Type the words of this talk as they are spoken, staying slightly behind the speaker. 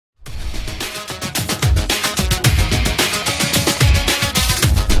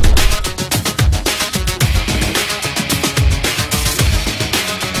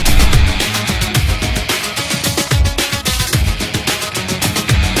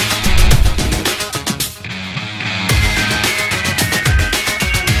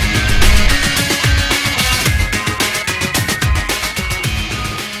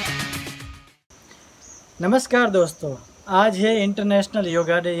नमस्कार दोस्तों, आज है इंटरनेशनल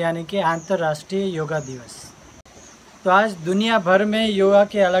योगा डे यानी कि अंतर्राष्ट्रीय योगा दिवस। तो आज दुनिया भर में योगा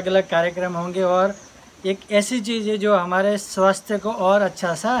के अलग अलग कार्यक्रम होंगे और एक ऐसी चीज़ है जो हमारे स्वास्थ्य को और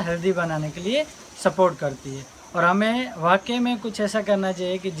अच्छा सा हेल्दी बनाने के लिए सपोर्ट करती है और हमें वाकई में कुछ ऐसा करना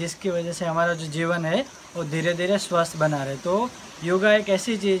चाहिए कि जिसकी वजह से हमारा जो जीवन है वो धीरे धीरे स्वस्थ बना रहे। तो योगा एक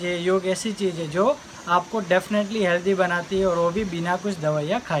ऐसी चीज़ है, योग ऐसी चीज़ है जो आपको डेफिनेटली हेल्दी बनाती है और वो भी बिना कुछ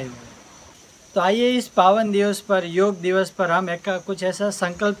दवाइयाँ खाए हुए। तो आइए इस पावन दिवस पर, योग दिवस पर हम कुछ ऐसा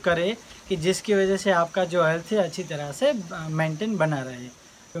संकल्प करें कि जिसकी वजह से आपका जो हेल्थ है अच्छी तरह से मेंटेन बना रहे।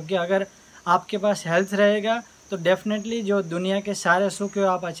 क्योंकि अगर आपके पास हेल्थ रहेगा तो डेफिनेटली जो दुनिया के सारे सुख है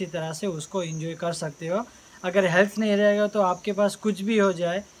आप अच्छी तरह से उसको एंजॉय कर सकते हो। अगर हेल्थ नहीं रहेगा तो आपके पास कुछ भी हो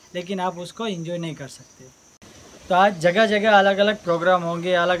जाए लेकिन आप उसको एंजॉय नहीं कर सकते। तो आज जगह जगह अलग अलग प्रोग्राम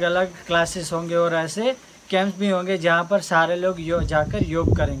होंगे, अलग अलग क्लासेस होंगे और ऐसे कैंप्स भी होंगे जहाँ पर सारे लोग जाकर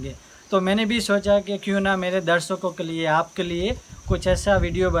योग करेंगे। तो मैंने भी सोचा कि क्यों ना मेरे दर्शकों के लिए, आपके लिए कुछ ऐसा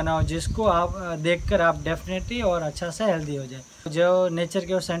वीडियो बनाओ जिसको आप देखकर आप डेफिनेटली और अच्छा सा हेल्दी हो जाए। जो नेचर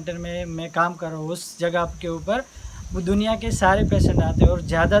केयर सेंटर में मैं काम कर रहा हूँ उस जगह के ऊपर दुनिया के सारे पेशेंट आते हैं और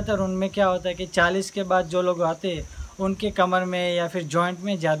ज़्यादातर उनमें क्या होता है कि 40 के बाद जो लोग आते हैं उनके कमर में या फिर जॉइंट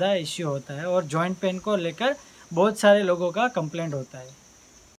में ज़्यादा इश्यू होता है और जॉइंट पेन को लेकर बहुत सारे लोगों का कंप्लेंट होता है।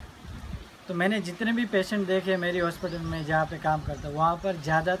 तो मैंने जितने भी पेशेंट देखे मेरी हॉस्पिटल में जहाँ पे काम करता हूँ वहाँ पर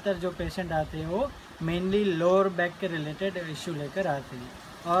ज़्यादातर जो पेशेंट आते हैं वो मेनली लोअर बैक के रिलेटेड इश्यू लेकर आते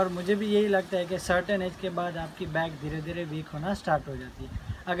हैं और मुझे भी यही लगता है कि सर्टेन एज के बाद आपकी बैक धीरे धीरे वीक होना स्टार्ट हो जाती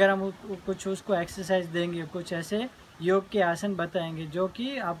है। अगर हम कुछ उसको एक्सरसाइज देंगे, कुछ ऐसे योग के आसन बताएंगे जो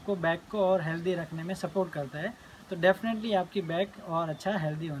कि आपको बैक को और हेल्दी रखने में सपोर्ट करता है तो डेफिनेटली आपकी बैक और अच्छा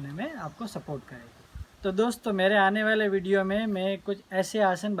हेल्दी होने में आपको सपोर्ट करेगी। तो दोस्तों मेरे आने वाले वीडियो में मैं कुछ ऐसे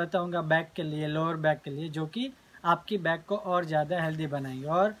आसन बताऊंगा बैक के लिए, लोअर बैक के लिए, जो कि आपकी बैक को और ज़्यादा हेल्दी बनाएंगे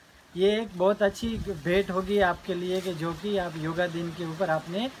और ये एक बहुत अच्छी भेंट होगी आपके लिए कि जो कि आप योगा दिन के ऊपर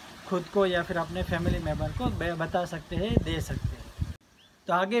अपने खुद को या फिर अपने फैमिली मेम्बर को बता सकते हैं, दे सकते हैं।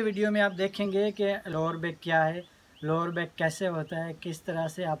 तो आगे वीडियो में आप देखेंगे कि लोअर बैक क्या है, लोअर बैक कैसे होता है, किस तरह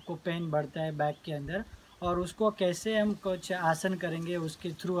से आपको पेन बढ़ता है बैक के अंदर और उसको कैसे हम कुछ आसन करेंगे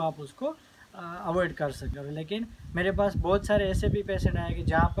उसके थ्रू आप उसको अवॉइड कर सके। लेकिन मेरे पास बहुत सारे ऐसे भी पेशेंट आए कि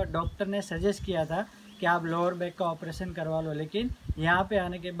जहाँ पर डॉक्टर ने सजेस्ट किया था कि आप लोअर बैक का ऑपरेशन करवा लो, लेकिन यहाँ पे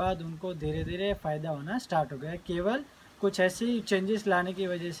आने के बाद उनको धीरे धीरे फ़ायदा होना स्टार्ट हो गया केवल कुछ ऐसी चेंजेस लाने की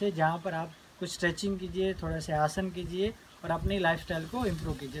वजह से, जहाँ पर आप कुछ स्ट्रेचिंग कीजिए, थोड़ा से आसन कीजिए और अपनी लाइफस्टाइल को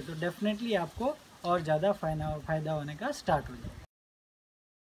इम्प्रूव कीजिए तो डेफिनेटली आपको और ज़्यादा फ़ायदा होने का स्टार्ट हो जाए।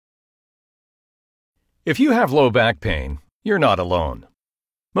 If you have low back pain, you're not alone.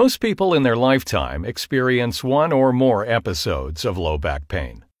 Most people in their lifetime experience one or more episodes of low back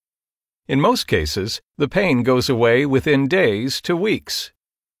pain. In most cases, the pain goes away within days to weeks.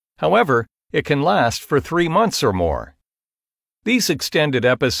 However, it can last for 3 months or more. These extended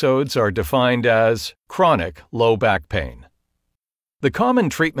episodes are defined as chronic low back pain. The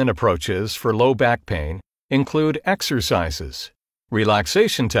common treatment approaches for low back pain include exercises,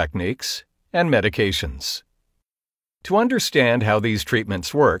 relaxation techniques, and medications. To understand how these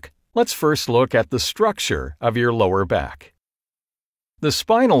treatments work, let's first look at the structure of your lower back. The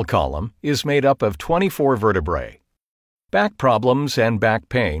spinal column is made up of 24 vertebrae. Back problems and back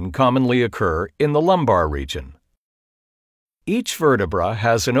pain commonly occur in the lumbar region. Each vertebra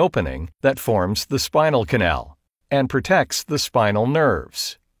has an opening that forms the spinal canal and protects the spinal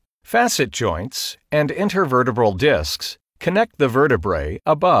nerves. Facet joints and intervertebral discs connect the vertebrae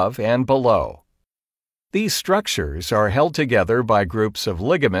above and below. These structures are held together by groups of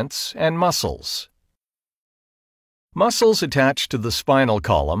ligaments and muscles. Muscles attached to the spinal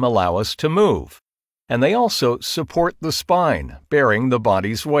column allow us to move, and they also support the spine, bearing the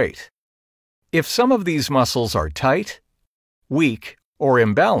body's weight. If some of these muscles are tight, weak, or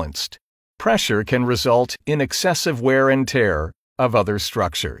imbalanced, pressure can result in excessive wear and tear of other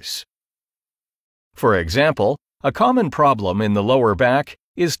structures. For example, a common problem in the lower back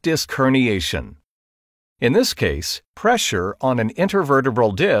is disc herniation. In this case, pressure on an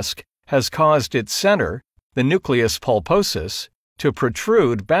intervertebral disc has caused its center, the nucleus pulposus, to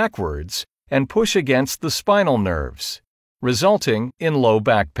protrude backwards and push against the spinal nerves, resulting in low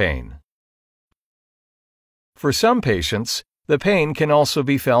back pain. For some patients, the pain can also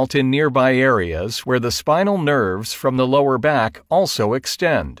be felt in nearby areas where the spinal nerves from the lower back also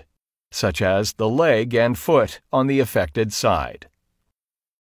extend, such as the leg and foot on the affected side.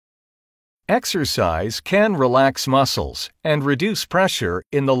 Exercise can relax muscles and reduce pressure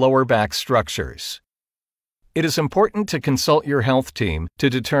in the lower back structures. It is important to consult your health team to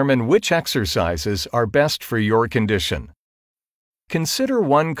determine which exercises are best for your condition. Consider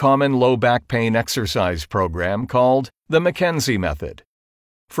one common low back pain exercise program called the Mackenzie Method.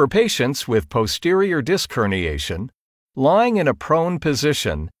 For patients with posterior disc herniation, lying in a prone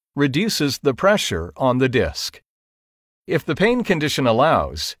position reduces the pressure on the disc. If the pain condition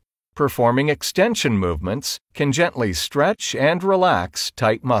allows, performing extension movements can gently stretch and relax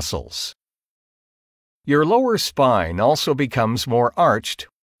tight muscles. Your lower spine also becomes more arched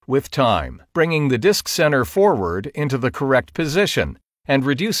with time, bringing the disc center forward into the correct position and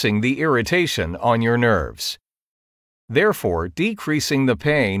reducing the irritation on your nerves, therefore decreasing the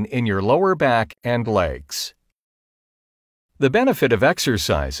pain in your lower back and legs. The benefit of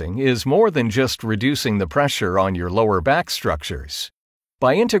exercising is more than just reducing the pressure on your lower back structures.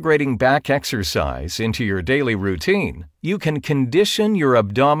 By integrating back exercise into your daily routine, you can condition your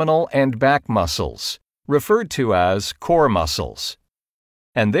abdominal and back muscles, referred to as core muscles,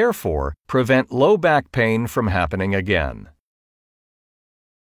 and therefore prevent low back pain from happening again.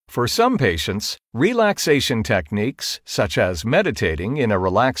 For some patients, relaxation techniques such as meditating in a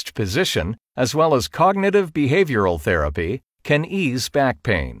relaxed position, as well as cognitive behavioral therapy, can ease back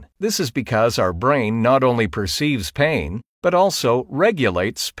pain. This is because our brain not only perceives pain, but also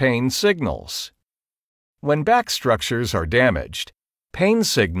regulates pain signals. When back structures are damaged, pain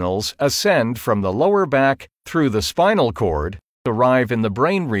signals ascend from the lower back through the spinal cord, arrive in the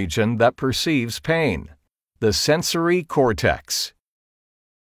brain region that perceives pain, the sensory cortex.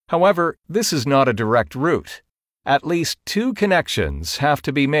 However, this is not a direct route. At least two connections have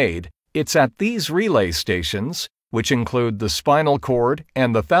to be made. It's at these relay stations, which include the spinal cord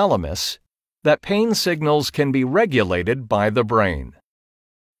and the thalamus, that pain signals can be regulated by the brain.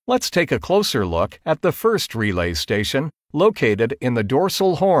 Let's take a closer look at the first relay station, located in the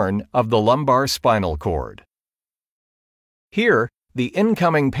dorsal horn of the lumbar spinal cord. Here, the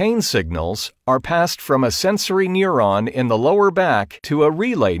incoming pain signals are passed from a sensory neuron in the lower back to a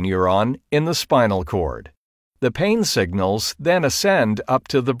relay neuron in the spinal cord. The pain signals then ascend up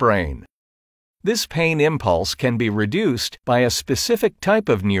to the brain. This pain impulse can be reduced by a specific type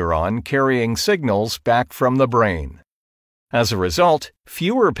of neuron carrying signals back from the brain. As a result,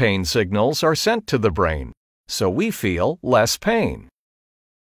 fewer pain signals are sent to the brain, so we feel less pain.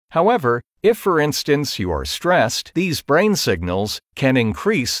 However, if for instance you are stressed, these brain signals can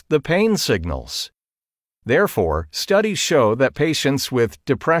increase the pain signals. Therefore, studies show that patients with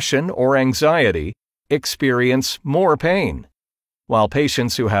depression or anxiety experience more pain, while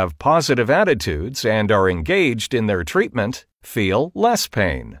patients who have positive attitudes and are engaged in their treatment feel less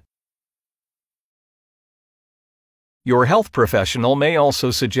pain. Your health professional may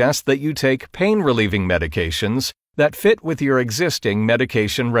also suggest that you take pain-relieving medications that fit with your existing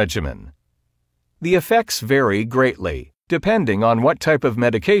medication regimen. The effects vary greatly, depending on what type of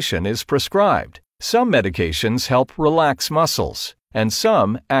medication is prescribed. Some medications help relax muscles, and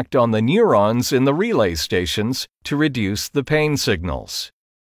some act on the neurons in the relay stations to reduce the pain signals.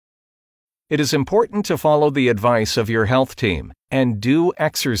 It is important to follow the advice of your health team and do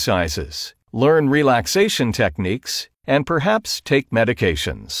exercises, learn relaxation techniques, and perhaps take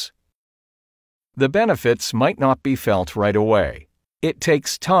medications. The benefits might not be felt right away. It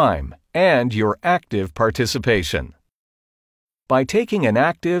takes time and your active participation. By taking an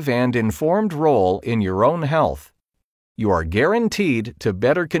active and informed role in your own health, you are guaranteed to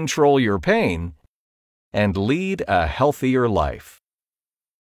better control your pain and lead a healthier life.